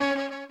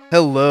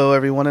Hello,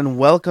 everyone, and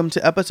welcome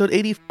to episode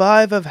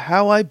 85 of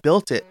How I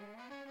Built It.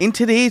 In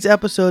today's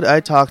episode, I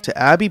talked to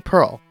Abby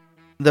Pearl,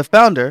 the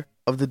founder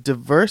of the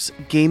Diverse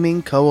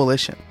Gaming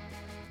Coalition.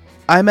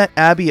 I met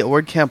Abby at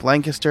WordCamp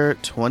Lancaster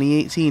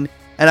 2018,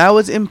 and I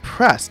was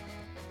impressed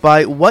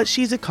by what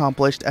she's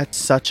accomplished at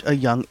such a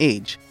young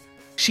age.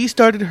 She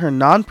started her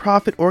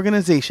nonprofit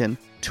organization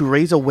to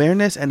raise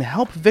awareness and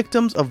help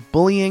victims of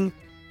bullying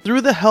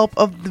through the help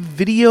of the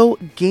video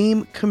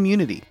game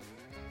community.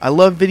 I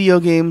love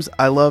video games.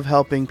 I love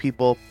helping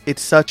people.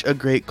 It's such a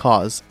great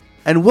cause.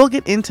 And we'll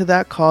get into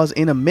that cause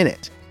in a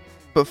minute.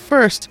 But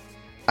first,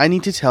 I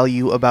need to tell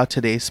you about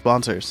today's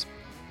sponsors.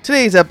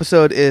 Today's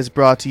episode is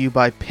brought to you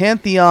by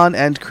Pantheon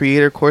and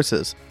Creator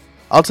Courses.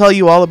 I'll tell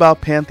you all about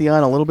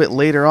Pantheon a little bit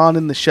later on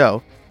in the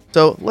show.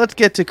 So let's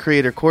get to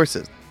Creator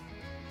Courses.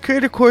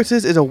 Creator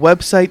Courses is a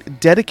website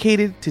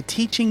dedicated to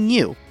teaching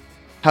you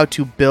how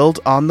to build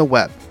on the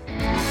web.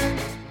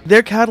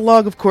 Their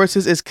catalog of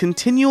courses is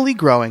continually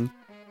growing,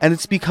 and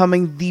it's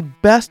becoming the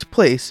best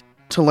place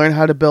to learn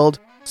how to build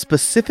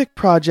specific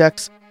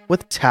projects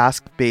with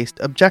task-based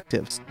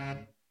objectives.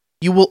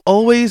 You will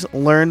always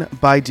learn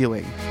by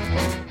doing.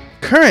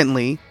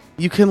 Currently,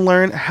 you can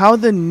learn how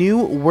the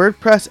new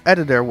WordPress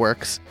editor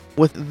works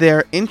with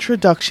their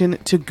Introduction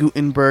to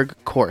Gutenberg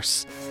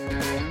course.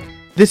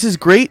 This is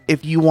great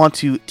if you want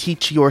to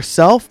teach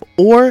yourself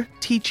or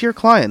teach your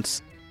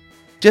clients.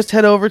 Just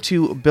head over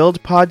to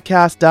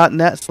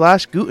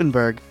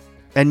buildpodcast.net/Gutenberg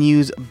and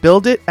use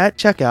Build It at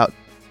checkout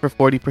for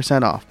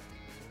 40% off.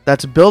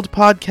 That's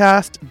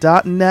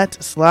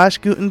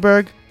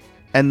buildpodcast.net/Gutenberg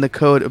and the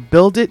code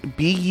BUILDIT,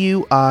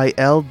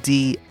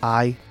 BUILDIT.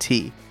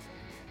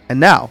 And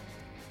now,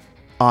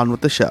 on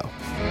with the show.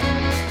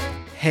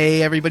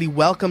 Hey everybody,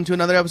 welcome to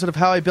another episode of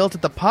How I Built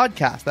It, the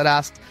podcast that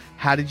asks,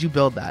 how did you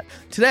build that?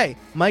 Today,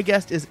 my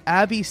guest is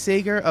Abby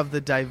Sager of the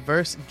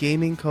Diverse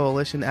Gaming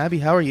Coalition. Abby,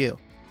 how are you?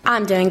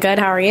 I'm doing good.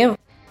 How are you?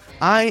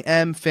 I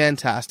am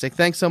fantastic.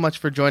 Thanks so much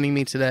for joining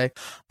me today.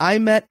 I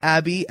met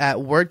Abby at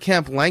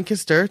WordCamp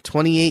Lancaster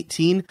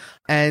 2018,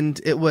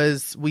 and we went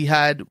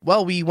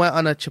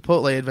on a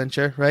Chipotle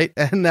adventure, right?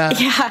 And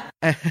yeah.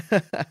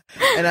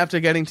 And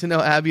after getting to know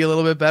Abby a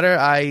little bit better,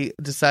 I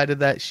decided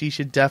that she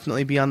should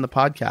definitely be on the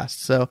podcast.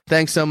 So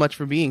thanks so much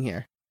for being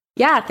here.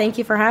 Yeah, thank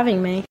you for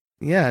having me.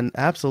 Yeah,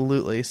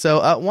 absolutely.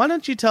 So why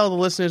don't you tell the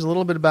listeners a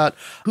little bit about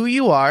who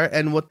you are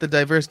and what the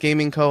Diverse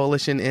Gaming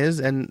Coalition is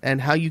and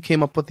how you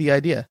came up with the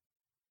idea?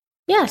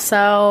 Yeah,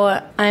 so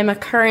I'm a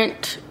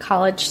current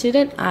college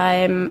student.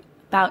 I'm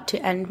about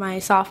to end my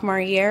sophomore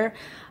year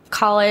of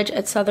college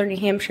at Southern New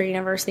Hampshire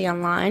University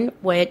Online,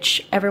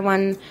 which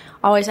everyone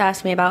always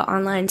asks me about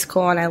online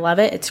school, and I love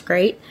it. It's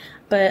great.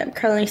 But I'm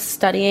currently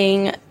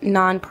studying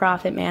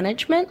nonprofit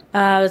management.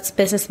 It's a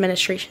business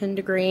administration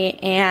degree,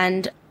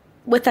 and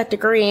with that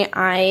degree,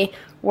 I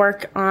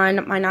work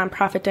on my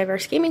nonprofit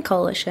Diverse Gaming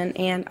Coalition,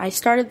 and I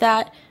started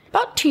that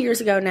about 2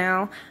 years ago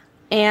now.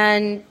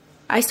 And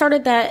I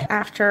started that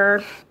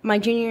after my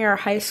junior year of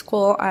high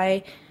school.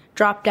 I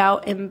dropped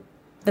out in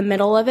the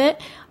middle of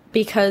it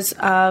because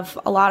of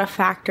a lot of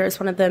factors,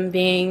 one of them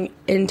being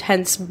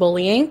intense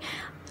bullying.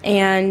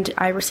 And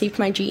I received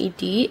my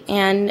GED,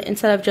 and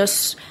instead of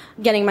just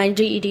getting my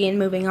GED and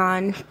moving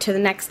on to the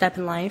next step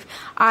in life,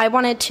 I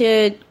wanted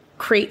to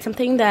create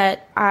something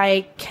that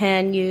I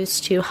can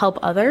use to help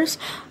others.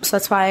 So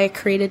that's why I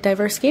created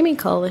Diverse Gaming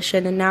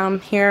Coalition, and now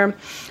I'm here a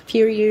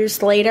few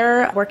years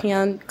later working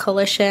on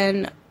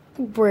Coalition.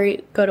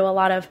 We go to a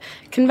lot of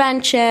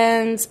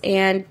conventions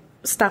and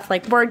stuff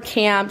like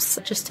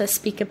WordCamps just to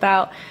speak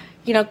about,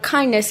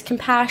 kindness,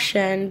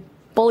 compassion,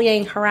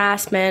 bullying,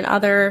 harassment,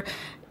 other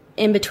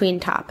in-between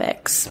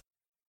topics.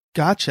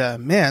 Gotcha,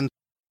 man.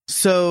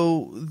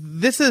 So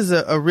this is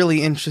a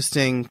really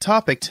interesting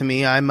topic to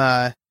me.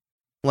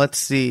 Let's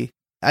see.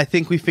 I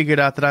think we figured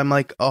out that I'm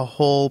like a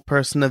whole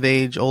person of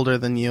age older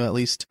than you, at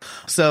least.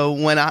 So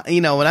when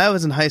I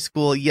was in high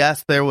school,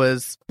 yes, there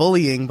was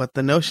bullying, but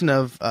the notion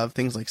of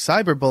things like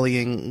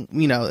cyberbullying,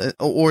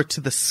 or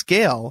to the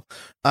scale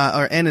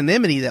or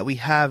anonymity that we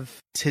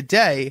have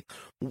today,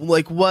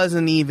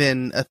 wasn't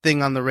even a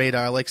thing on the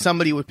radar. Like,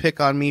 somebody would pick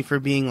on me for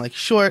being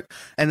short,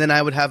 and then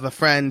I would have a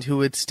friend who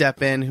would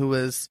step in who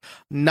was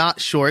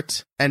not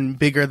short and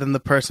bigger than the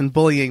person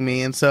bullying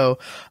me. And so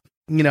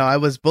I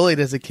was bullied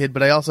as a kid,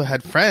 but I also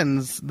had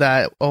friends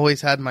that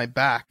always had my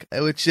back,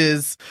 which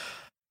is,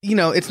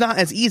 it's not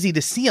as easy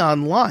to see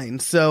online.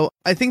 So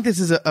I think this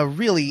is a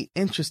really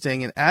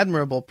interesting and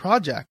admirable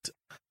project.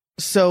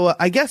 So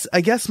I guess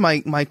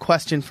my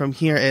question from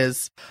here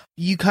is,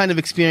 you kind of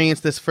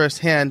experienced this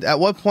firsthand.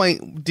 At what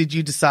point did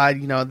you decide,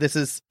 this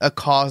is a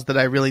cause that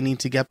I really need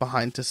to get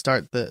behind to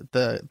start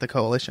the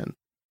coalition?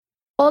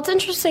 Well, it's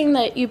interesting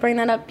that you bring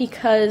that up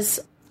because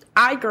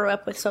I grew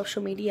up with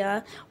social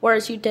media,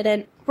 whereas you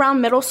didn't.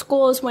 Around middle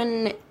school is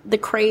when the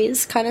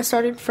craze kind of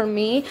started for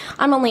me.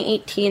 I'm only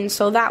 18,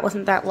 so that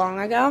wasn't that long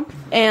ago.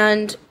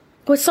 And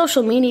with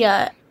social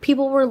media,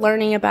 people were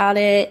learning about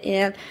it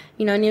and,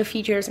 new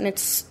features, and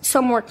it's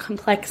so more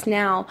complex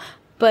now.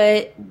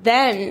 But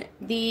then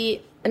the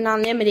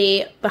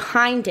anonymity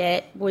behind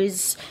it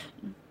was,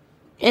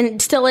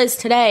 and still is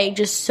today,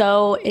 just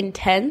so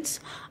intense.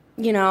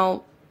 You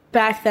know,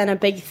 back then a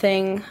big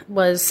thing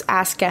was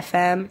Ask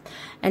FM,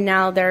 and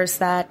now there's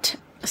that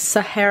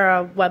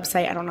Sahara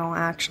website. I don't know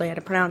actually how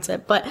to pronounce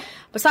it, but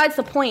besides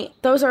the point,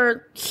 those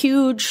are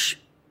huge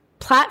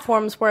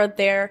platforms where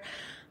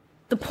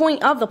the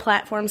point of the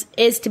platforms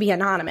is to be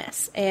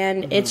anonymous.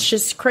 And it's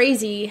just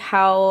crazy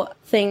how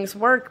things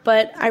work.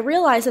 But I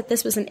realized that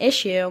this was an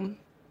issue.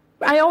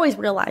 I always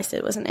realized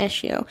it was an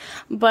issue,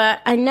 but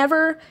I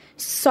never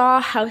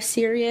saw how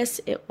serious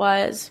it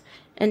was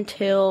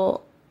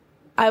until,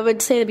 I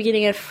would say, the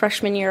beginning of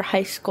freshman year of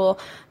high school,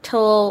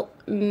 till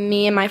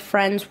me and my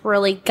friends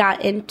really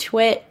got into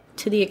it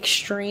to the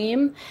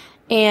extreme.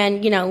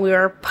 And, you know, we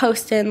were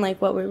posting,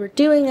 like, what we were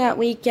doing that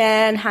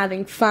weekend,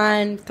 having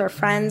fun with our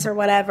friends or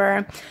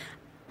whatever.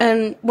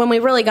 And when we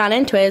really got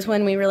into it is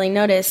when we really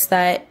noticed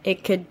that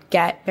it could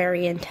get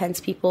very intense.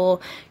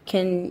 People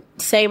can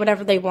say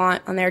whatever they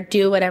want on there,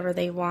 do whatever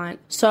they want.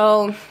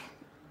 So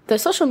the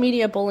social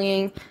media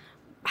bullying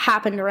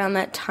happened around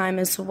that time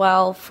as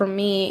well for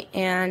me.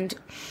 And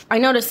I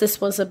noticed this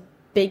was a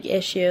big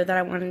issue that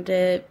I wanted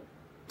to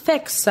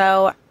fix.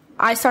 So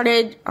I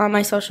started on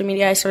my social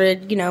media,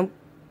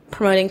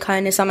 promoting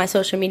kindness on my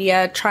social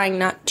media, trying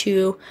not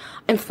to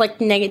inflict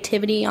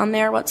negativity on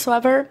there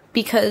whatsoever,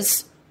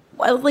 because,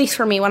 well, at least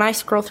for me, when I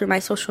scroll through my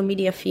social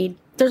media feed,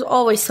 there's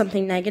always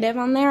something negative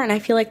on there, and I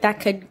feel like that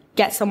could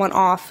get someone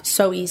off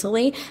so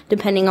easily,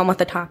 depending on what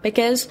the topic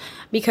is,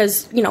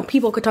 because, you know,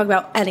 people could talk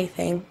about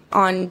anything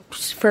on,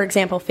 for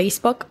example,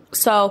 Facebook.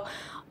 So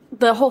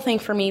the whole thing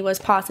for me was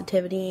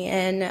positivity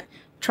and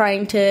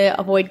trying to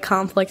avoid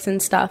conflicts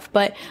and stuff,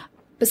 but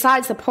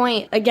besides the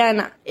point,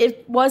 again,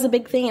 it was a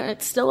big thing and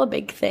it's still a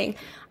big thing.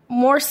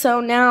 More so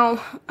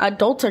now,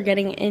 adults are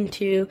getting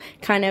into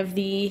kind of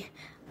the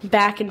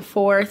back and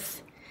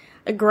forth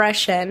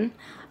aggression,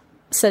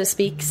 so to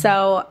speak.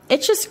 So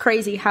it's just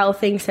crazy how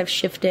things have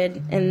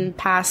shifted in the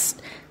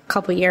past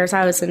couple years.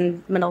 I was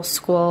in middle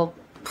school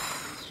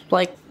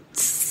like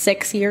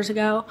 6 years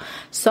ago.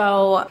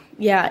 So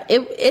yeah,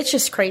 it's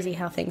just crazy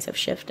how things have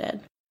shifted.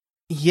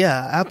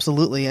 Yeah,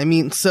 absolutely. I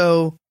mean,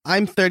 so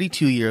I'm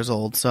 32 years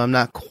old, so I'm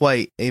not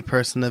quite a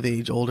person of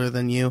age older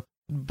than you,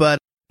 but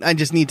I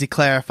just need to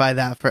clarify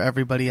that for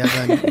everybody as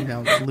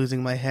I'm,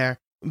 losing my hair.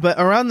 But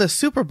around the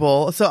Super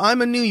Bowl, so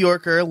I'm a New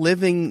Yorker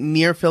living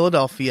near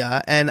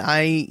Philadelphia, and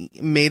I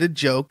made a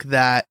joke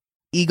that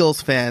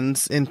Eagles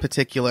fans in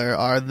particular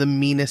are the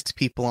meanest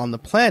people on the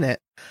planet.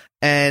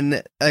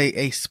 And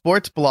a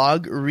sports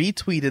blog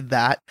retweeted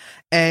that,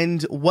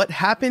 and what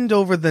happened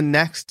over the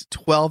next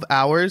 12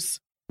 hours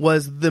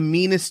was the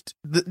meanest,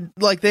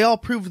 they all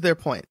proved their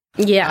point.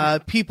 Yeah.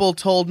 People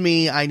told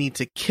me I need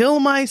to kill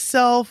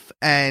myself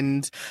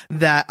and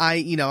that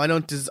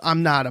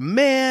I'm not a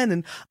man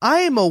and I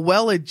am a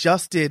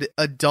well-adjusted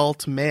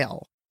adult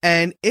male.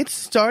 And it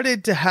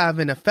started to have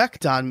an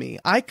effect on me.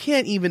 I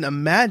can't even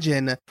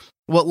imagine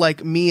what,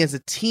 like, me as a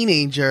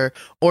teenager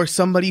or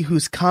somebody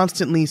who's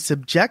constantly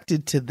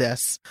subjected to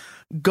this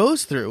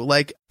goes through.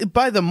 Like,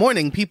 by the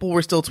morning, people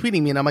were still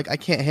tweeting me, and I'm like, I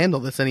can't handle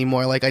this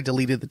anymore. Like, I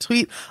deleted the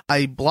tweet.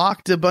 I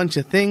blocked a bunch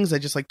of things. I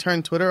just,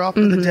 turned Twitter off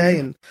for the day,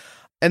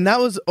 and that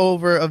was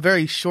over a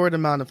very short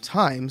amount of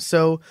time.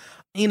 So,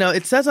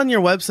 it says on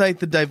your website,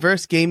 the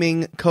Diverse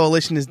Gaming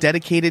Coalition is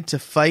dedicated to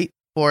fight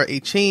for a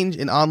change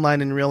in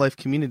online and real-life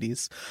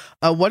communities.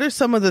 What are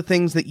some of the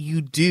things that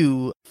you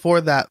do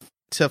for that,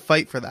 to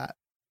fight for that?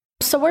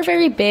 So we're a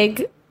very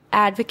big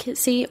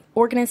advocacy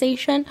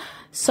organization.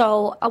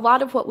 So a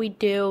lot of what we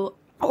do,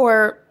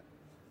 or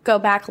go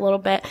back a little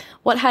bit,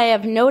 what I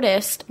have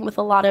noticed with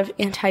a lot of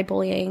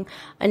anti-bullying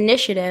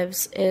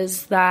initiatives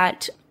is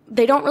that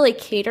they don't really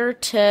cater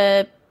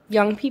to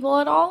young people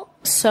at all.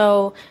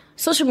 So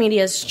social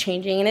media is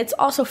changing, and it's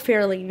also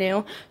fairly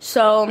new.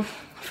 So,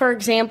 for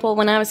example,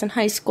 when I was in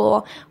high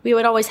school, we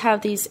would always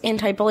have these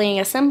anti-bullying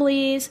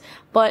assemblies,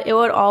 but it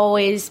would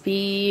always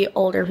be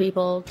older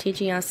people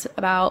teaching us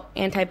about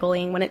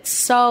anti-bullying when it's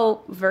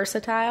so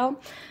versatile.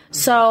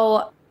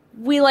 So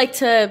we like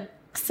to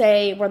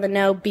say we're the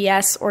no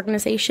BS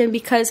organization,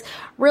 because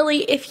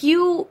really, if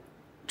you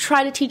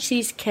try to teach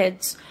these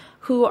kids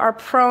who are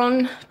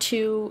prone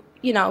to,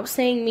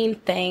 saying mean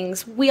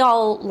things, we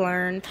all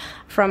learn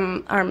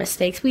from our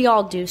mistakes. We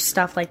all do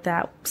stuff like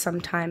that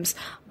sometimes,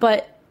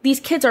 but these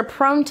kids are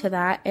prone to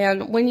that,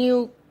 and when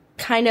you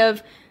kind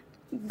of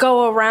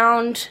go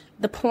around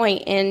the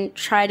point and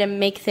try to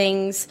make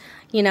things,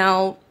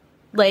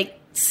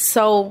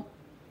 so,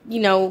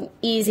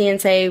 easy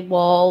and say,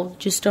 well,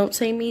 just don't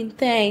say mean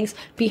things,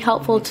 be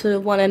helpful to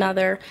one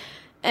another,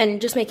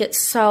 and just make it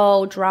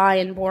so dry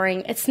and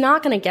boring, it's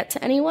not going to get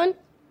to anyone.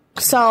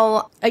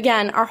 So,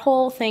 again, our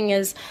whole thing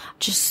is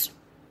just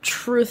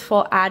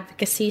truthful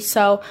advocacy.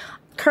 So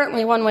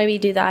Currently, one way we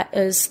do that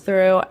is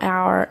through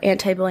our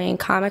anti-bullying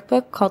comic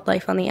book called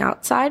Life on the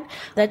Outside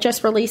that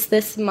just released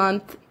this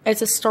month.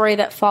 It's a story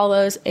that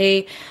follows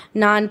a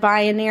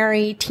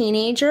non-binary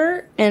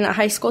teenager in a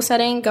high school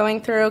setting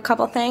going through a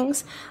couple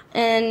things.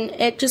 And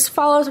it just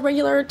follows a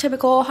regular,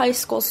 typical high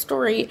school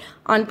story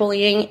on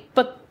bullying.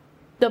 But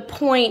the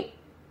point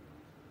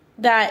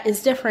that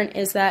is different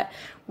is that,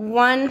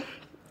 one,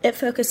 it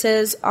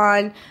focuses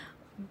on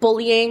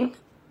bullying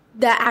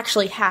that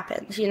actually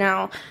happens, you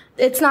know.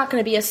 It's not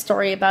going to be a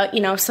story about,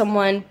 you know,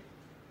 someone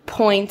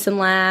points and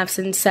laughs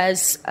and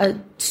says a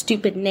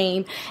stupid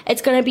name.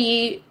 It's going to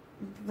be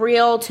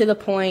real to the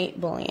point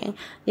bullying.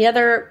 The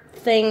other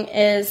thing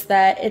is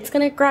that it's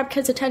going to grab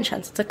kids' attention.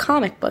 It's a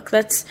comic book.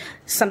 That's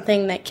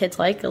something that kids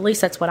like. At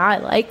least that's what I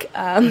like.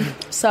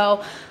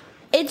 So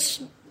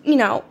it's, you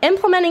know,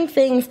 implementing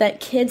things that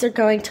kids are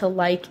going to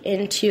like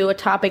into a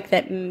topic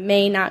that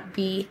may not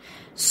be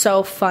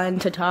so fun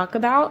to talk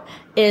about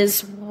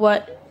is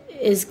what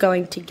is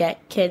going to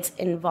get kids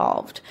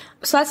involved.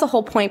 So that's the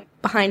whole point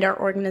behind our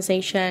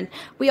organization.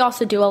 We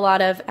also do a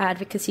lot of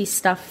advocacy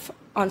stuff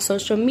on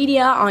social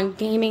media, on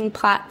gaming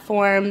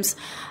platforms,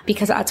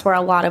 because that's where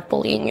a lot of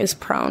bullying is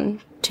prone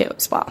to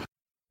as well.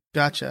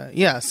 Gotcha.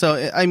 Yeah.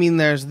 So, I mean,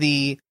 there's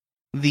the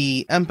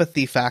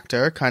empathy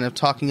factor, kind of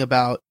talking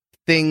about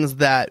things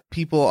that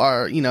people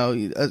are, you know,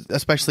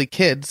 especially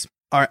kids,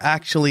 are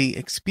actually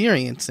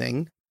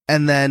experiencing,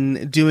 and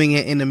then doing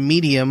it in a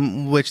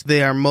medium which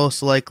they are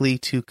most likely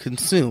to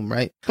consume,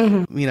 right?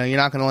 Mm-hmm. You know, you're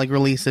not going to like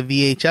release a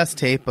VHS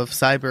tape of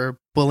cyber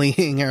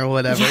bullying or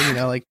whatever, you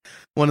know, like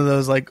one of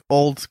those like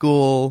old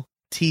school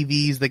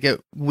TVs that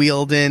get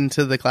wheeled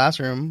into the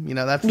classroom, you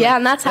know, that's yeah, like,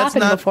 and that's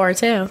happened before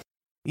too.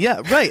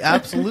 Yeah, right,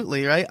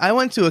 absolutely, right? I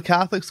went to a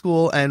Catholic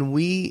school, and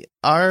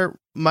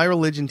my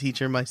religion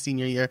teacher my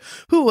senior year,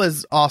 who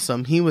was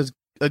awesome, he was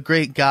a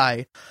great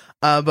guy,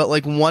 but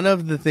like one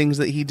of the things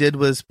that he did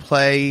was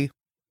play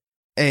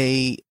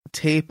a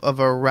tape of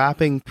a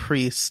rapping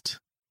priest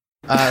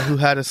who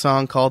had a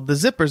song called The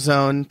Zipper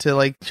Zone to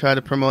like try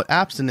to promote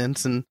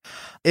abstinence, and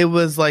it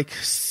was like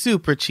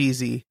super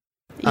cheesy.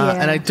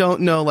 And I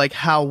don't know like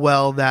how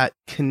well that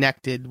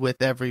connected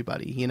with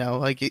everybody, you know,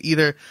 like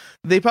either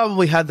they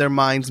probably had their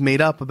minds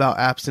made up about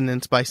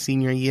abstinence by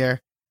senior year,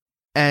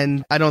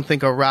 and I don't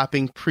think a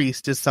rapping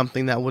priest is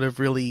something that would have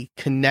really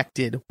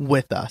connected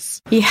with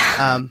us.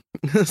 Yeah.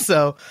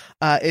 So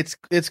it's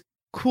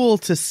cool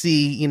to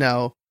see, you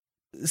know,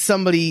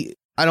 somebody,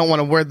 I don't want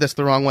to word this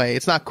the wrong way.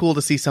 It's not cool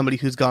to see somebody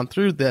who's gone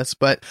through this,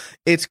 but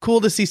it's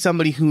cool to see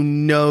somebody who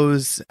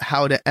knows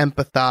how to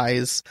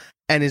empathize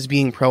and is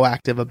being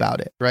proactive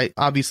about it, right?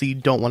 Obviously, you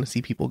don't want to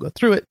see people go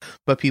through it,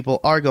 but people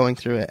are going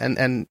through it,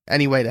 and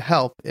any way to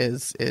help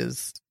is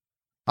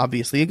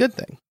obviously a good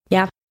thing.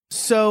 Yeah.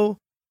 So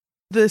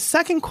the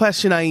second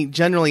question I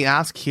generally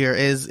ask here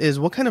is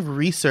what kind of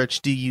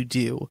research do you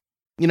do?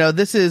 You know,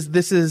 this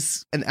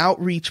is an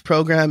outreach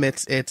program.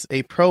 It's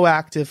a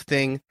proactive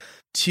thing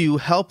to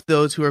help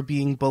those who are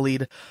being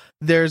bullied.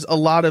 There's a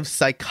lot of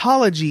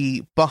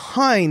psychology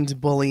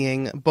behind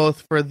bullying,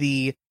 both for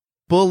the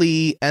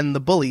bully and the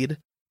bullied.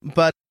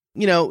 But,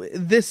 you know,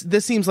 this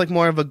seems like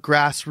more of a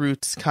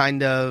grassroots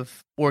kind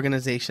of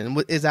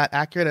organization. Is that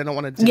accurate? I don't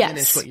want to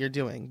diminish what you're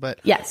doing, but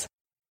yes.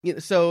 You know,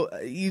 so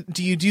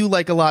do you do a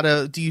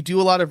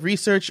lot of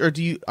research, or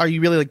are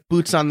you really like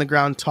boots on the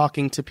ground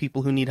talking to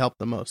people who need help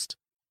the most?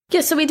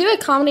 Yeah, so we do a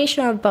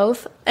combination of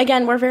both.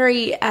 Again, we're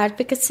very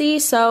advocacy,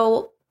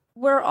 so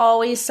we're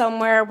always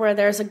somewhere where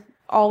there's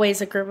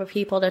always a group of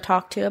people to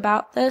talk to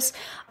about this.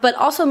 But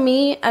also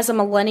me, as a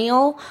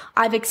millennial,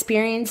 I've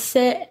experienced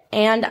it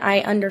and I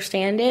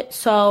understand it.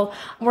 So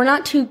we're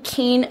not too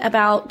keen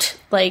about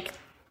like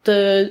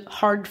the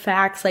hard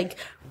facts, like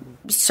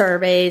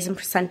surveys and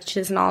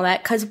percentages and all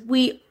that, because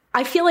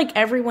I feel like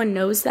everyone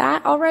knows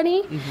that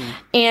already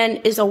and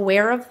is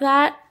aware of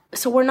that.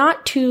 So we're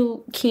not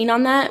too keen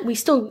on that. We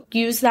still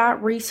use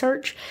that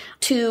research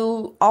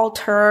to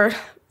alter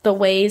the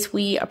ways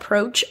we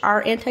approach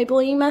our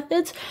anti-bullying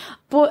methods.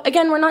 But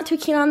again, we're not too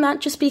keen on that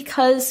just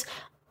because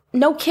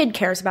no kid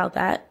cares about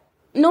that.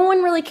 No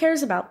one really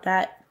cares about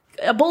that.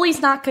 A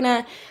bully's not going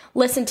to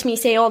listen to me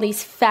say all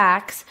these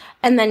facts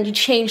and then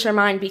change their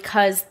mind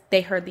because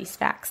they heard these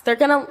facts. They're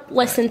going to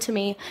listen to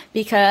me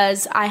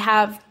because I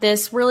have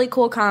this really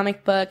cool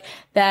comic book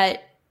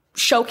that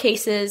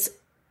showcases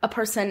a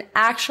person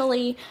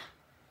actually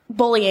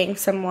bullying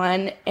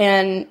someone,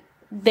 and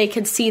they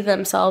could see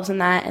themselves in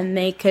that, and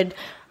they could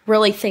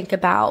really think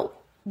about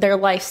their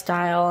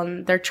lifestyle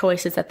and their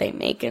choices that they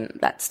make and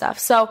that stuff.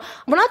 So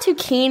we're not too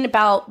keen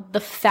about the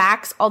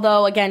facts,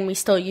 although, again, we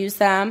still use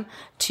them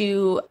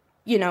to,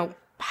 you know,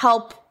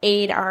 help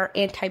aid our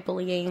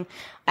anti-bullying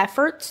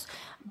efforts.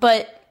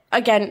 But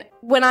again,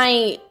 when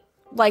I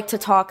like to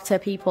talk to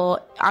people,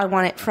 I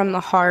want it from the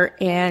heart,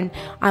 and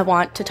I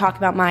want to talk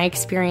about my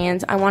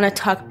experience. I want to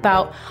talk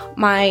about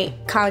my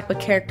comic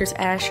book characters,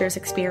 Asher's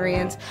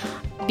experience,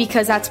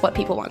 because that's what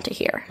people want to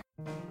hear.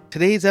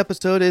 Today's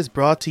episode is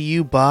brought to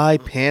you by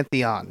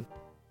Pantheon.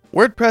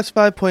 WordPress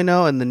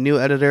 5.0 and the new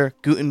editor,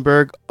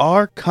 Gutenberg,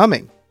 are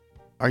coming.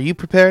 Are you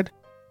prepared?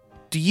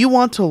 Do you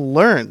want to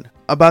learn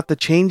about the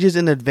changes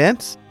in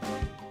advance?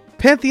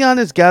 Pantheon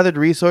has gathered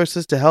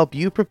resources to help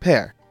you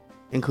prepare,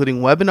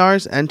 including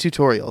webinars and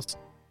tutorials.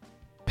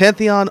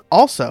 Pantheon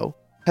also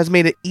has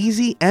made it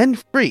easy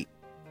and free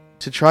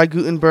to try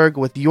Gutenberg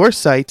with your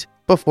site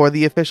before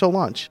the official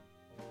launch.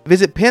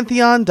 Visit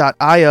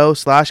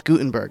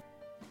pantheon.io/Gutenberg.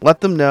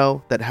 Let them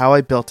know that How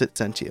I Built It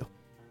sent you.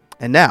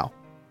 And now,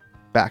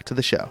 back to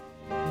the show.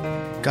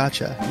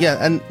 Gotcha.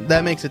 Yeah, and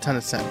that makes a ton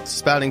of sense.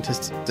 Spouting to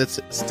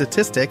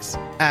statistics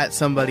at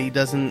somebody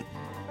doesn't,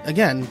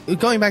 again,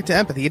 going back to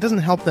empathy, it doesn't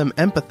help them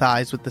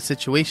empathize with the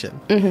situation.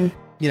 Mm-hmm.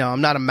 You know,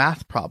 I'm not a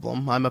math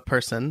problem. I'm a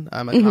person.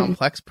 I'm a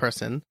complex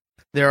person.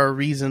 There are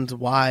reasons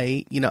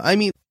why,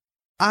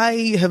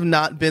 I have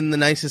not been the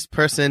nicest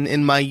person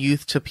in my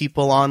youth to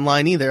people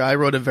online either. I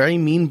wrote a very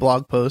mean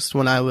blog post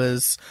when I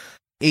was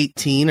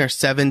 18 or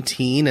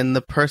 17, and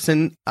the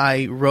person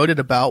I wrote it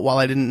about, while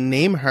I didn't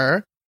name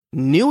her,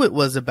 knew it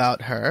was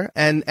about her,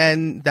 and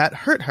that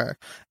hurt her.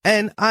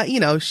 And I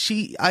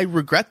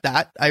regret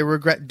that. I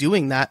regret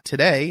doing that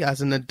today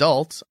as an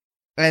adult.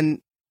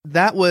 And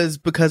that was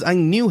because I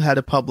knew how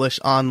to publish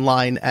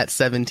online at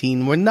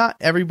 17, where not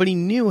everybody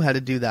knew how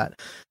to do that.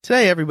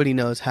 Today, everybody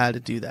knows how to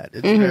do that.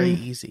 It's very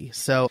easy.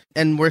 So,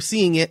 and we're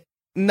seeing it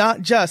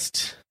not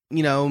just,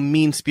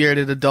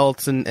 mean-spirited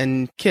adults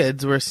and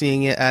kids. We're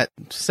seeing it at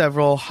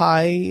several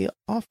high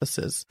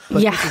offices.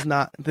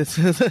 But this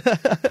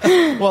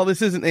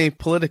isn't a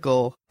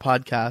political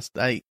podcast.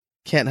 I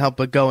can't help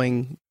but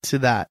going to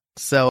that.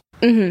 So,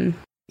 there's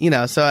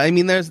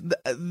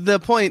the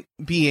point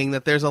being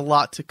that there's a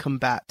lot to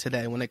combat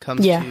today when it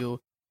comes to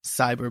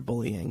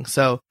cyberbullying.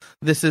 So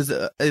this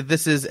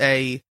is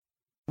a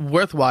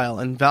worthwhile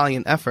and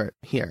valiant effort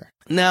here.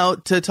 Now,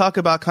 to talk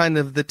about kind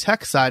of the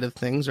tech side of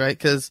things, right?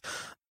 Because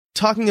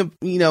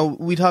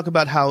we talk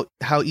about how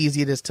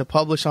easy it is to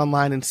publish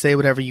online and say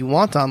whatever you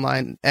want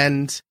online,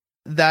 and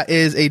that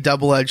is a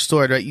double-edged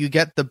sword, right? You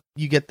get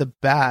the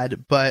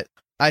bad, but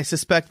I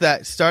suspect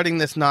that starting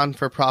this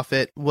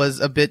non-for-profit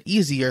was a bit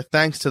easier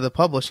thanks to the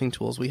publishing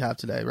tools we have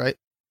today, right?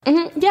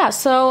 Mm-hmm. Yeah,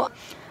 so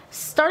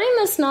starting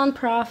this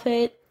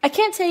nonprofit, I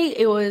can't say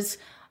it was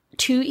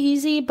too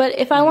easy, but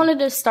if I wanted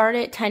to start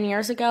it 10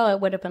 years ago, it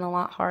would have been a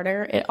lot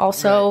harder. It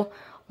also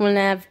wouldn't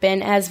have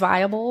been as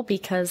viable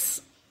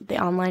because the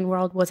online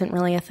world wasn't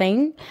really a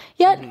thing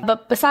yet.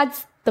 But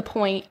besides the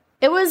point,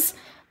 it was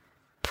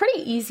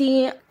pretty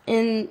easy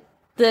in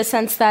the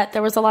sense that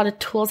there was a lot of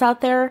tools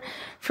out there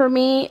for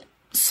me.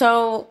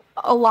 So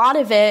a lot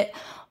of it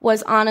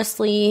was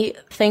honestly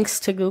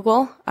thanks to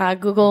Google.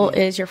 Google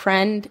is your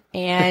friend,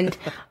 and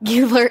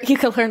you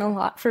can learn a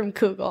lot from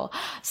Google.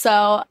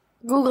 So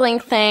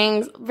Googling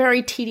things,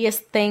 very tedious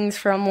things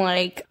from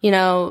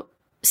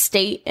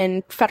state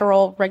and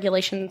federal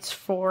regulations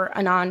for a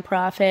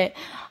nonprofit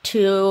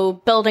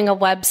to building a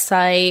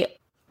website,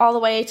 all the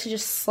way to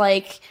just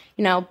buying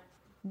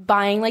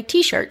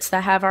t-shirts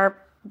that have our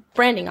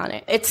branding on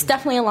it. It's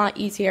definitely a lot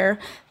easier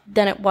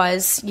than it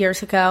was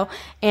years ago,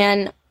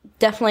 and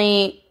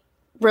definitely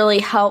really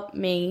helped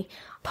me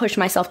push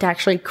myself to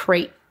actually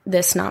create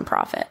this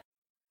nonprofit.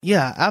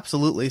 Yeah,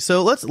 absolutely.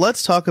 So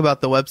let's talk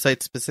about the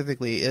website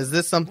specifically. Is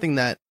this something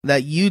that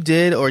you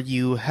did or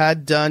you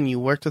had done,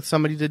 you worked with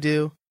somebody to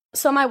do?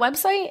 So my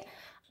website,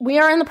 we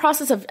are in the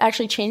process of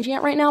actually changing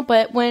it right now,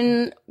 but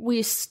when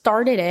we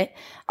started it,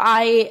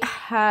 I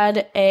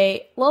had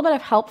a little bit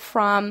of help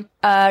from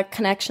a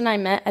connection I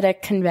met at a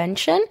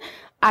convention.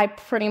 I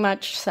pretty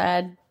much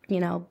said,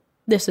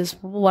 this is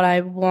what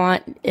I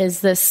want.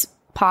 Is this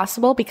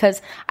possible?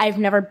 Because I've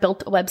never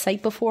built a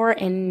website before,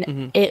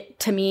 and it,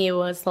 to me, it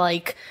was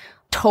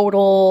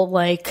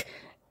total,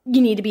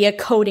 you need to be a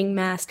coding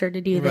master to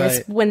do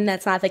this, when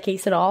that's not the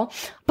case at all.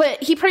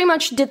 But he pretty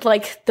much did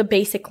the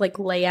basic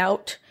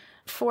layout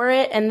for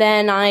it, and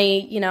then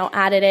I,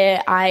 added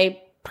it. I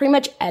pretty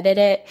much edit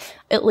it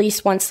at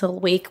least once a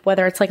week,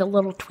 whether it's a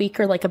little tweak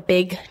or a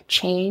big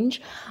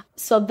change.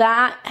 So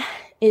that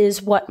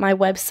is what my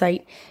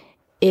website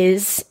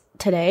is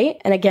today.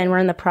 And again, we're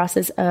in the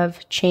process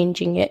of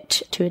changing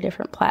it to a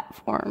different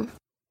platform.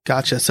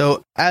 Gotcha.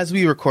 So as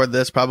we record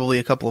this, probably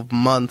a couple of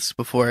months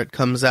before it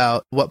comes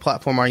out, what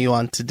platform are you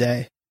on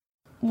today?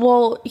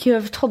 Well, you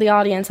have told the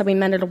audience that we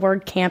met at a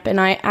WordCamp,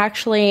 and I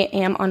actually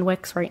am on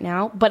Wix right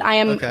now, but I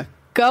am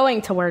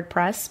going to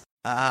WordPress.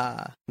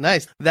 Ah,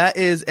 nice. That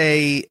is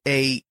a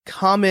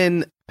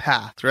common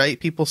path, right?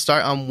 People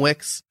start on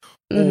Wix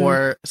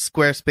or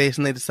Squarespace,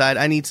 and they decide,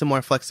 I need some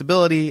more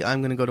flexibility,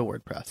 I'm going to go to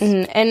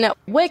WordPress. And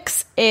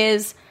Wix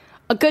is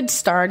a good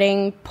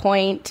starting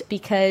point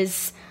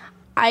because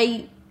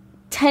I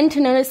tend to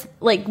notice,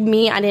 I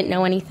didn't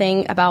know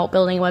anything about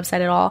building a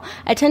website at all.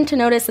 I tend to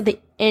notice that the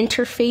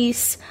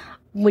interface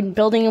when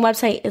building a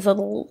website is a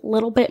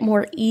little bit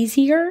more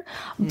easier.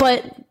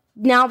 But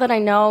now that I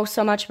know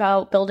so much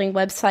about building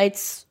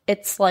websites,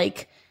 it's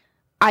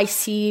I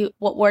see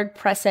what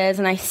WordPress is,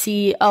 and I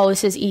see,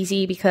 this is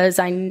easy because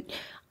I'm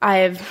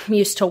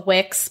used to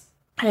Wix.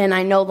 And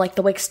I know like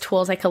the Wix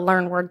tools, I could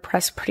learn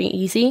WordPress pretty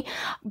easy,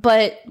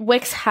 but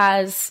Wix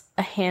has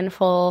a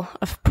handful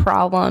of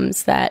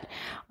problems that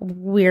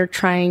we're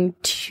trying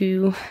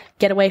to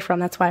get away from.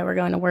 That's why we're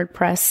going to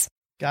WordPress.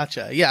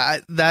 Gotcha. Yeah,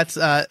 that's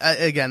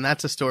again,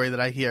 that's a story that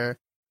I hear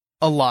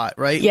a lot,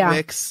 right? Yeah.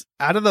 Wix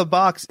out of the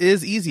box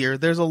is easier.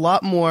 There's a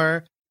lot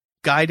more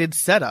guided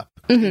setup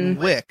in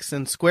Wix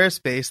and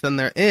Squarespace than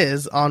there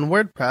is on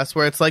WordPress,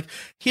 where it's like,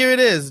 here it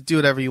is, do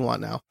whatever you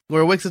want now.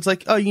 Where Wix, it's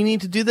like, oh, you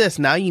need to do this.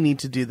 Now you need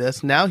to do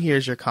this. Now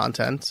here's your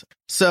content.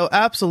 So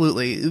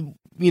absolutely,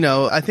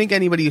 I think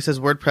anybody who says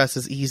WordPress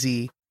is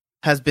easy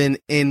has been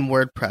in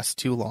WordPress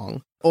too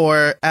long,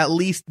 or at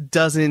least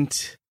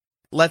doesn't,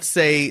 let's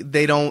say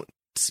they don't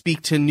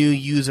speak to new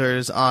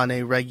users on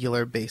a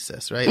regular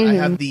basis, right? I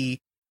have the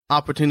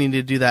opportunity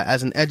to do that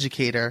as an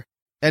educator.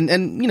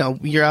 And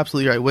you're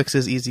absolutely right. Wix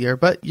is easier,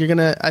 but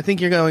I think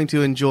you're going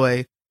to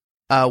enjoy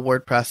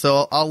WordPress.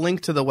 So I'll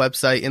link to the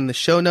website in the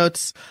show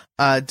notes,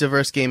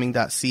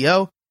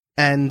 diversegaming.co.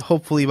 And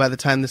hopefully by the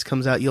time this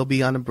comes out, you'll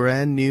be on a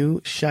brand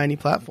new shiny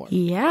platform.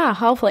 Yeah,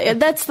 hopefully.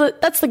 That's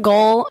the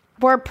goal.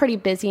 We're pretty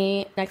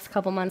busy next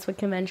couple months with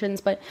conventions,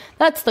 but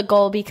that's the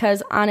goal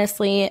because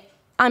honestly,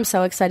 I'm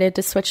so excited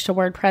to switch to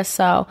WordPress.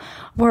 So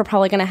we're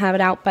probably going to have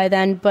it out by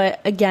then.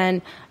 But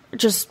again,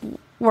 just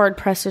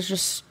WordPress is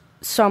just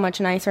so much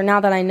nicer. Now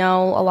that I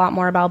know a lot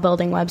more about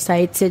building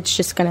websites, it's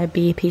just going to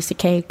be a piece of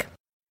cake.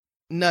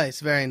 Nice.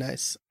 Very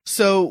nice.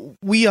 So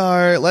we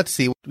have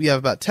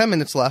about 10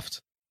 minutes left.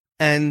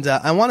 And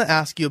I want to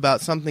ask you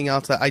about something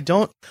else that I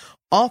don't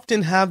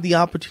often have the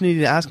opportunity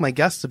to ask my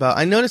guests about.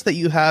 I noticed that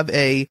you have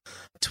a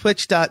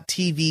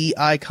twitch.tv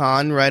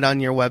icon right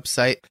on your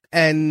website,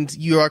 and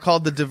you are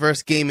called the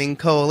Diverse Gaming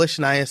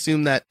Coalition. I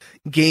assume that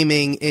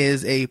gaming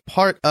is a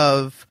part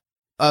of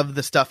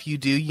the stuff you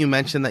do. You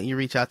mentioned that you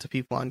reach out to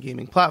people on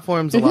gaming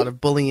platforms. A lot of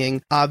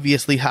bullying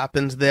obviously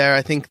happens there.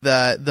 I think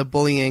the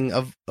bullying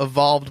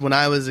evolved when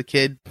I was a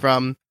kid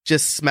from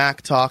just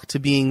smack talk to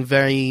being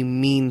very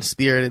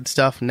mean-spirited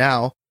stuff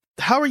now.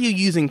 How are you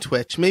using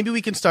Twitch? Maybe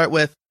we can start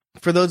with,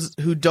 for those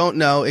who don't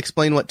know,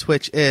 explain what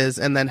Twitch is,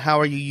 and then how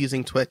are you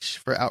using Twitch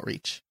for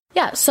outreach?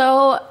 Yeah,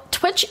 so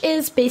Twitch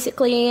is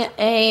basically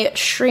a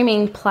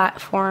streaming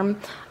platform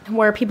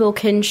where people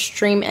can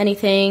stream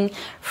anything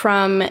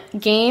from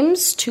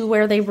games to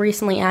where they've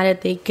recently added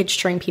they could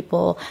stream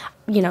people,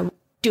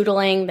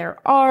 doodling their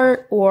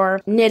art or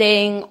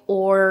knitting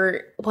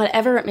or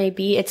whatever it may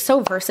be. It's so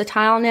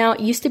versatile now.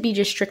 It used to be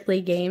just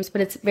strictly games, but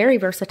it's very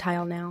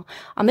versatile now.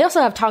 They also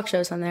have talk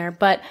shows on there.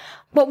 But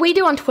what we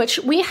do on Twitch,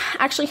 we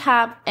actually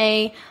have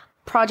a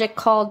project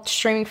called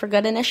Streaming for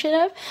Good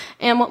Initiative.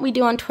 And what we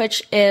do on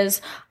Twitch is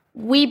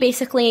we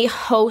basically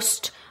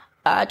host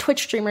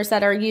Twitch streamers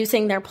that are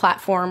using their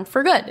platform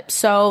for good.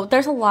 So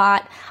there's a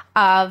lot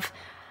of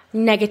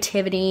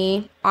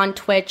negativity on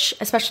Twitch,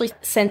 especially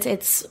since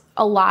it's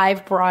a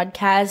live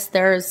broadcast.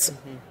 There's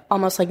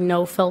almost like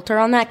no filter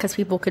on that because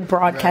people could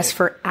broadcast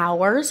for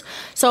hours.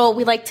 So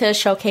we like to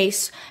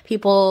showcase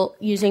people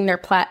using their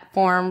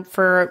platform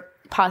for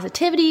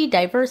positivity,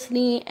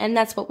 diversity, and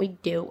that's what we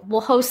do.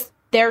 We'll host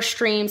their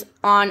streams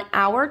on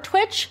our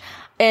Twitch,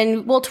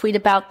 and we'll tweet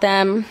about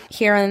them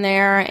here and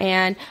there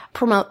and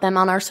promote them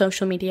on our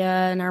social media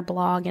and our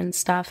blog and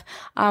stuff.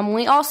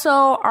 We also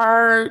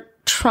are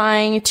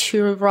trying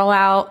to roll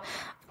out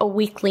a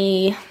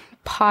weekly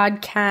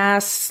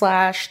podcast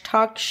 /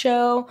 talk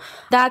show.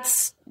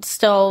 That's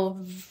still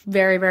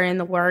very, very in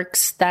the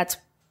works. That's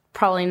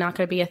probably not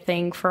going to be a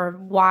thing for a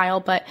while,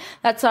 but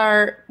that's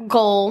our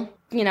goal,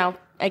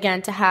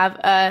 again, to have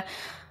a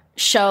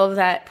show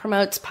that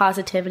promotes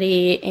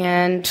positivity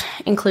and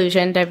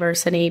inclusion,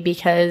 diversity,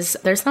 because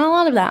there's not a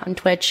lot of that on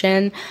Twitch,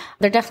 and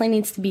there definitely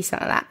needs to be some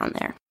of that on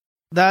there.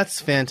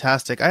 That's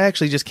fantastic. I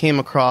actually just came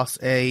across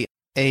a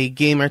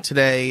gamer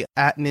today,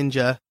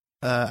 @Ninja,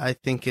 I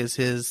think is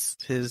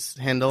his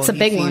handle. It's a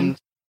big one.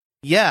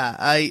 Yeah,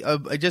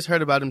 I just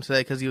heard about him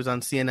today because he was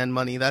on CNN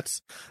Money.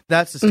 That's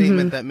a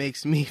statement that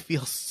makes me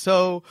feel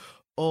so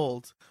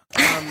old.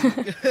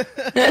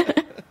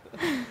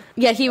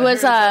 Yeah, he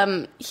was.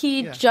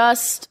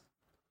 Just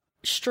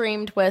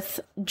streamed with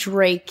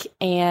Drake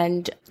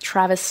and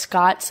Travis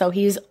Scott, so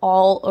he's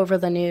all over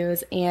the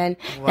news. And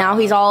now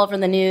he's all over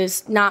the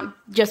news, not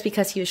just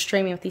because he was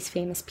streaming with these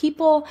famous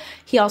people.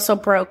 He also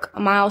broke a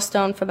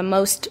milestone for the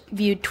most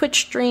viewed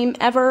Twitch stream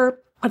ever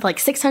with like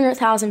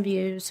 600,000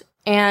 views.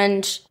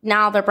 And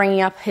now they're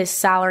bringing up his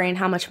salary and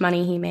how much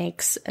money he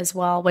makes as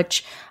well,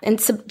 which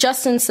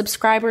just in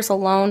subscribers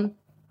alone,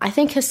 I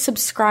think his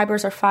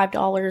subscribers are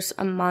 $5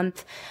 a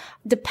month.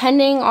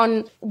 Depending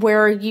on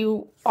where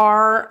you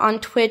are on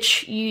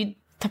Twitch, the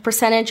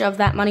percentage of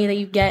that money that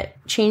you get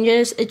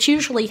changes. It's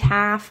usually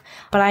half,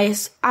 but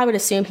I would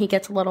assume he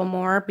gets a little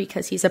more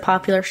because he's a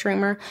popular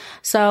streamer.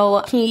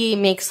 So he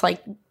makes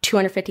like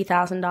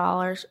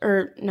 $250,000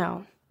 or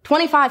no,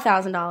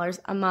 $25,000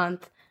 a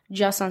month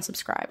just on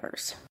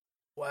subscribers.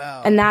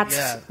 Wow. And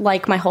that's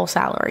like my whole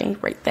salary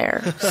right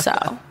there.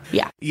 So,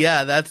 yeah.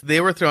 Yeah,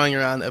 they were throwing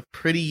around a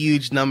pretty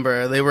huge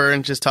number. They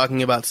weren't just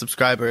talking about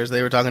subscribers.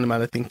 They were talking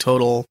about, I think,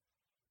 total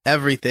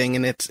everything,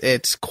 and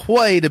it's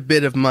quite a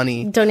bit of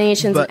money.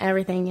 Donations and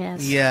everything,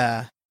 yes.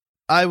 Yeah.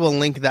 I will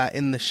link that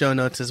in the show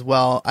notes as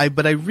well.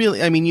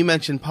 You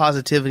mentioned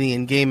positivity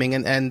in gaming,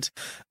 and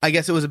I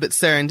guess it was a bit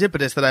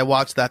serendipitous that I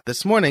watched that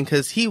this morning,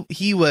 because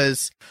he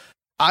was,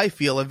 I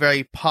feel, a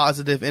very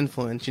positive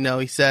influence.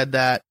 He said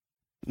that,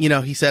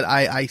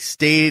 I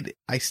stayed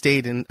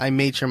and I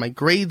made sure my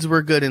grades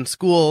were good in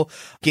school.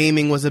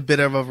 Gaming was a bit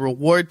of a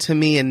reward to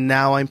me, and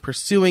now I'm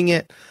pursuing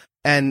it.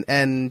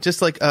 And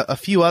just like a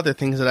few other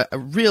things that I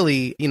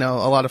really, a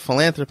lot of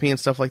philanthropy and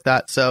stuff like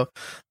that. So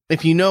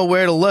if you know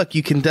where to look,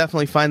 you can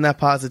definitely find that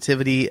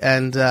positivity.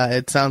 And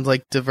it sounds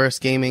like Diverse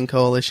Gaming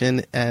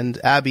Coalition and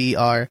Abby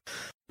are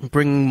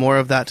bringing more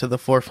of that to the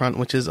forefront,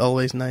 which is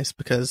always nice,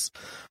 because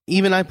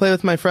even I play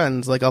with my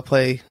friends. Like, I'll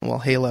play,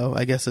 Halo,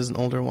 I guess, is an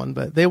older one,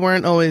 but they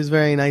weren't always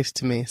very nice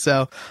to me.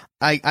 So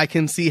I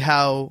can see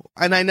how,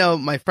 and I know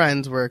my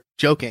friends were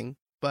joking,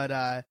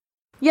 but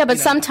yeah, but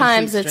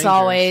sometimes it's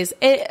always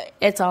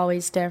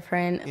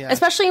different,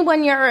 especially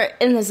when you're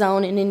in the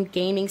zone and in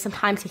gaming.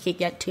 Sometimes it could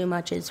get too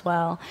much as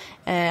well.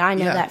 I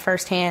know that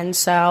firsthand.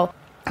 So,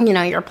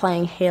 you're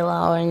playing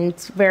Halo and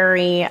it's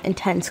very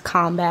intense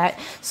combat.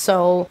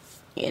 So,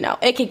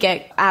 it could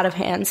get out of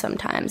hand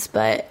sometimes,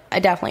 but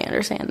I definitely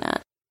understand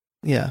that.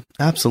 Yeah,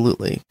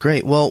 absolutely.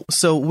 Great. Well,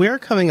 so we're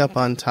coming up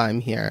on time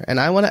here, and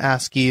I want to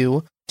ask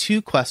you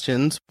 2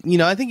 questions.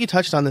 I think you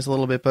touched on this a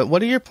little bit, but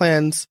what are your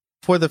plans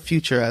for the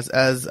future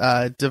as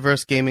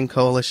Diverse Gaming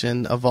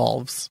Coalition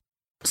evolves?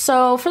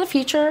 So for the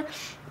future,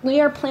 we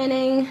are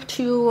planning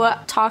to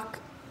talk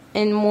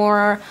in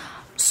more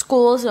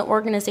schools and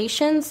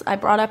organizations. I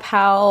brought up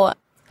how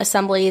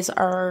assemblies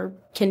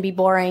can be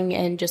boring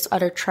and just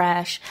utter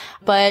trash,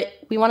 but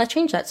we want to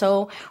change that.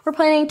 So we're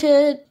planning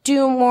to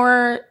do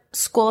more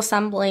school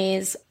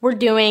assemblies.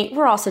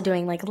 We're also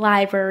doing like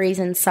libraries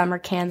and summer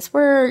camps.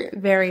 We're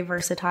very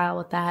versatile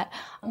with that.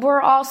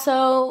 We're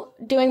also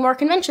doing more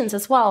conventions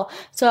as well.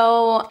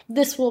 So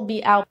this will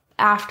be out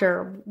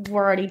after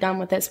we're already done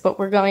with this, but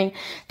we're going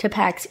to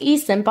PAX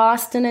East in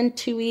Boston in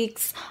 2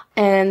 weeks.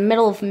 And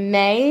middle of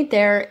May,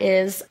 there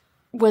is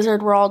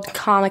Wizard World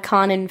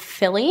Comic-Con in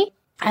Philly.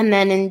 And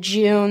then in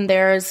June,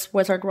 there's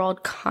Wizard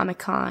World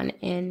Comic-Con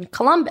in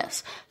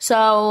Columbus.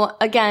 So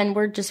again,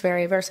 we're just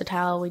very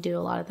versatile. We do a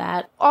lot of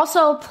that.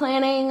 Also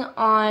planning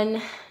on,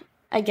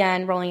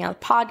 again, rolling out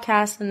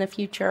podcasts in the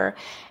future,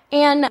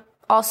 and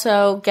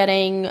also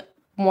getting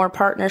more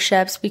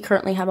partnerships. We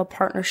currently have a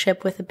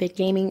partnership with a big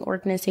gaming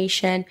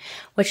organization,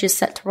 which is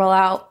set to roll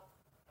out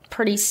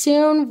pretty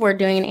soon. We're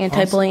doing an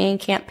anti-bullying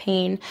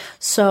campaign.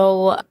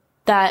 So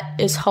that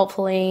is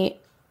hopefully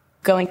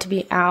going to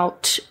be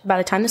out by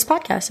the time this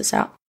podcast is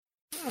out.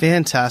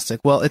 Fantastic.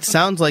 Well, it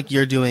sounds like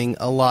you're doing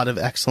a lot of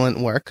excellent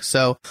work.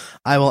 So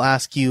I will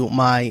ask you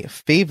my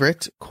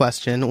favorite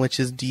question, which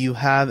is, do you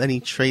have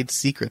any trade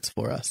secrets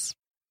for us?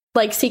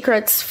 Like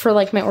secrets for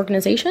like my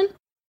organization?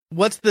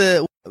 Let's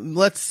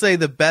say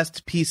the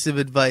best piece of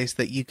advice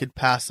that you could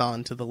pass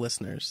on to the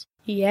listeners?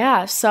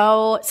 Yeah.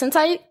 So since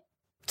I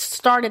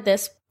started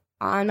this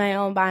on my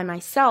own by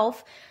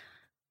myself,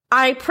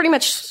 I pretty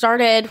much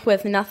started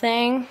with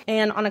nothing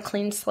and on a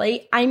clean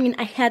slate. I mean,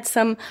 I had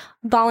some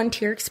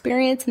volunteer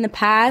experience in the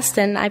past,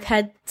 and I've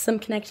had some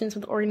connections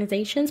with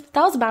organizations, but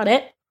that was about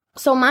it.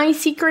 So my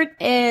secret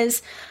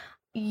is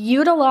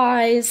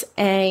utilize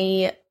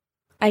if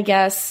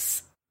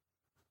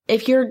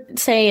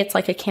say it's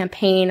like a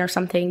campaign or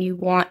something you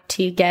want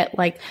to get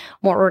like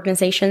more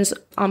organizations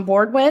on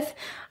board with,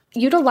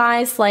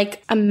 utilize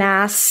like a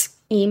mass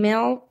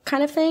email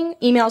kind of thing.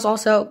 Email is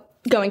also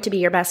going to be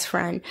your best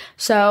friend.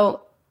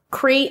 So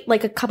create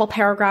like a couple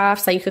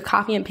paragraphs that you could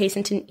copy and paste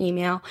into an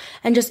email,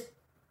 and just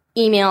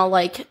email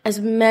like as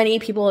many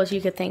people as you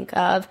could think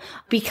of,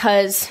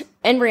 because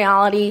in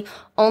reality,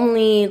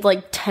 only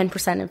like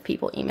 10% of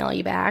people email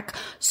you back.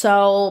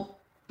 So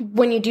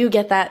when you do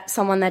get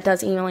someone that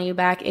does email you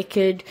back, it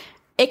could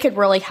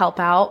really help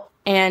out.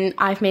 And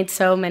I've made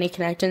so many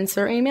connections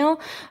through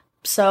email.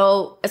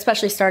 So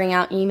especially starting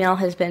out, email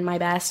has been my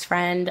best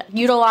friend.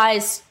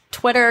 Utilize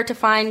Twitter to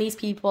find these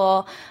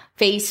people,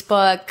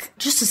 Facebook,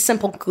 just a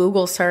simple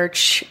Google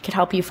search could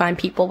help you find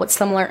people with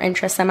similar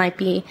interests that might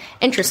be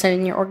interested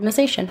in your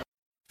organization.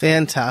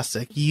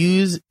 Fantastic.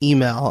 Use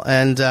email.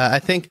 And I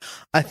think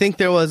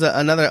there was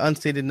another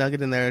unstated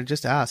nugget in there.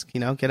 Just ask,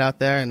 get out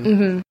there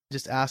and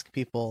just ask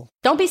people.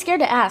 Don't be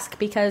scared to ask,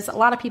 because a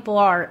lot of people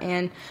are.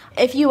 And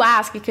if you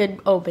ask, it could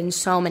open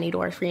so many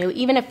doors for you.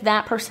 Even if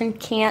that person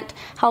can't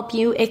help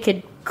you, it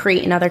could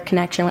create another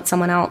connection with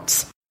someone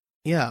else.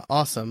 Yeah,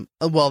 awesome.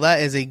 Well,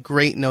 that is a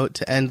great note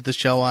to end the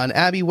show on.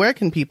 Abby, where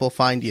can people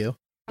find you?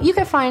 You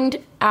can find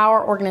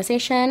our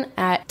organization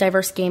at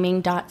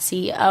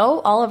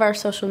diversegaming.co. All of our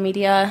social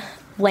media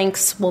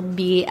links will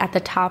be at the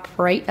top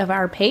right of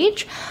our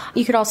page.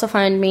 You could also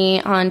find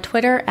me on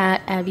Twitter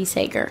at Abby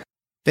Sager.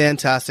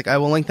 Fantastic. I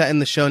will link that in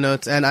the show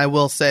notes. And I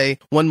will say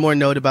one more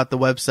note about the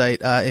website.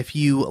 If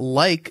you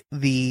like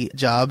the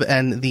job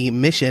and the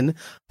mission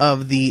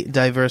of the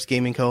Diverse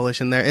Gaming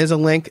Coalition, there is a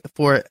link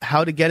for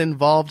how to get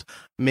involved.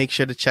 Make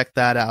sure to check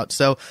that out.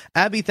 So,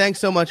 Abby, thanks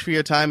so much for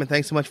your time and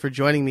thanks so much for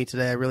joining me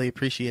today. I really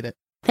appreciate it.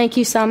 Thank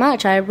you so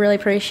much. I really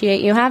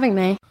appreciate you having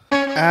me.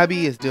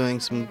 Abby is doing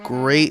some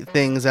great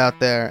things out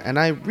there, and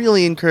I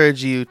really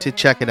encourage you to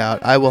check it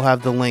out. I will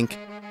have the link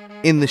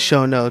in the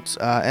show notes,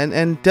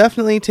 and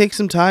definitely take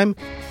some time,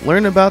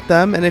 learn about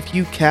them, and if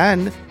you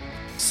can,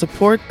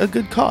 support a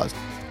good cause.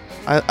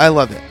 I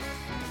love it.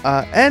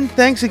 And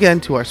thanks again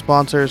to our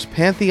sponsors,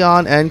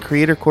 Pantheon and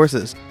Creator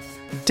Courses.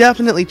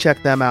 Definitely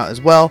check them out as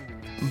well.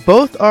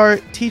 Both are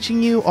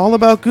teaching you all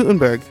about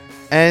Gutenberg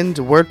and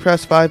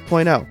WordPress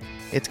 5.0.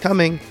 It's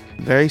coming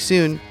very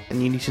soon,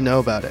 and you need to know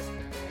about it.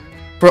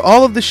 For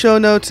all of the show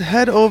notes,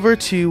 head over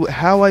to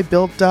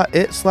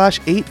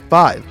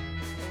howibuilt.it/85.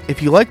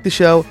 If you like the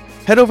show,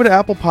 head over to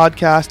Apple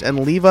Podcast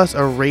and leave us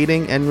a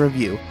rating and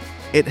review.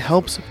 It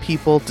helps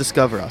people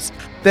discover us.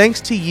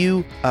 Thanks to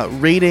you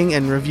rating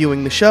and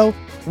reviewing the show,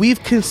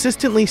 we've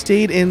consistently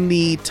stayed in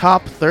the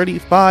top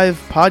 35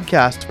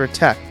 podcasts for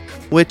tech,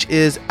 which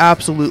is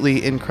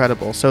absolutely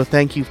incredible. So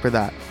thank you for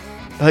that.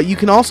 You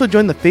can also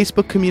join the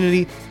Facebook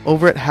community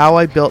over at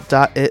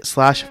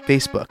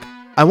howibuilt.it/Facebook.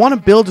 I want to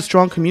build a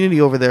strong community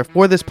over there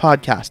for this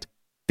podcast.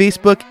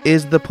 Facebook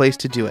is the place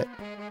to do it.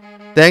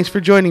 Thanks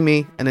for joining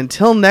me, and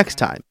until next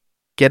time,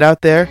 get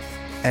out there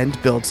and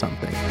build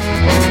something.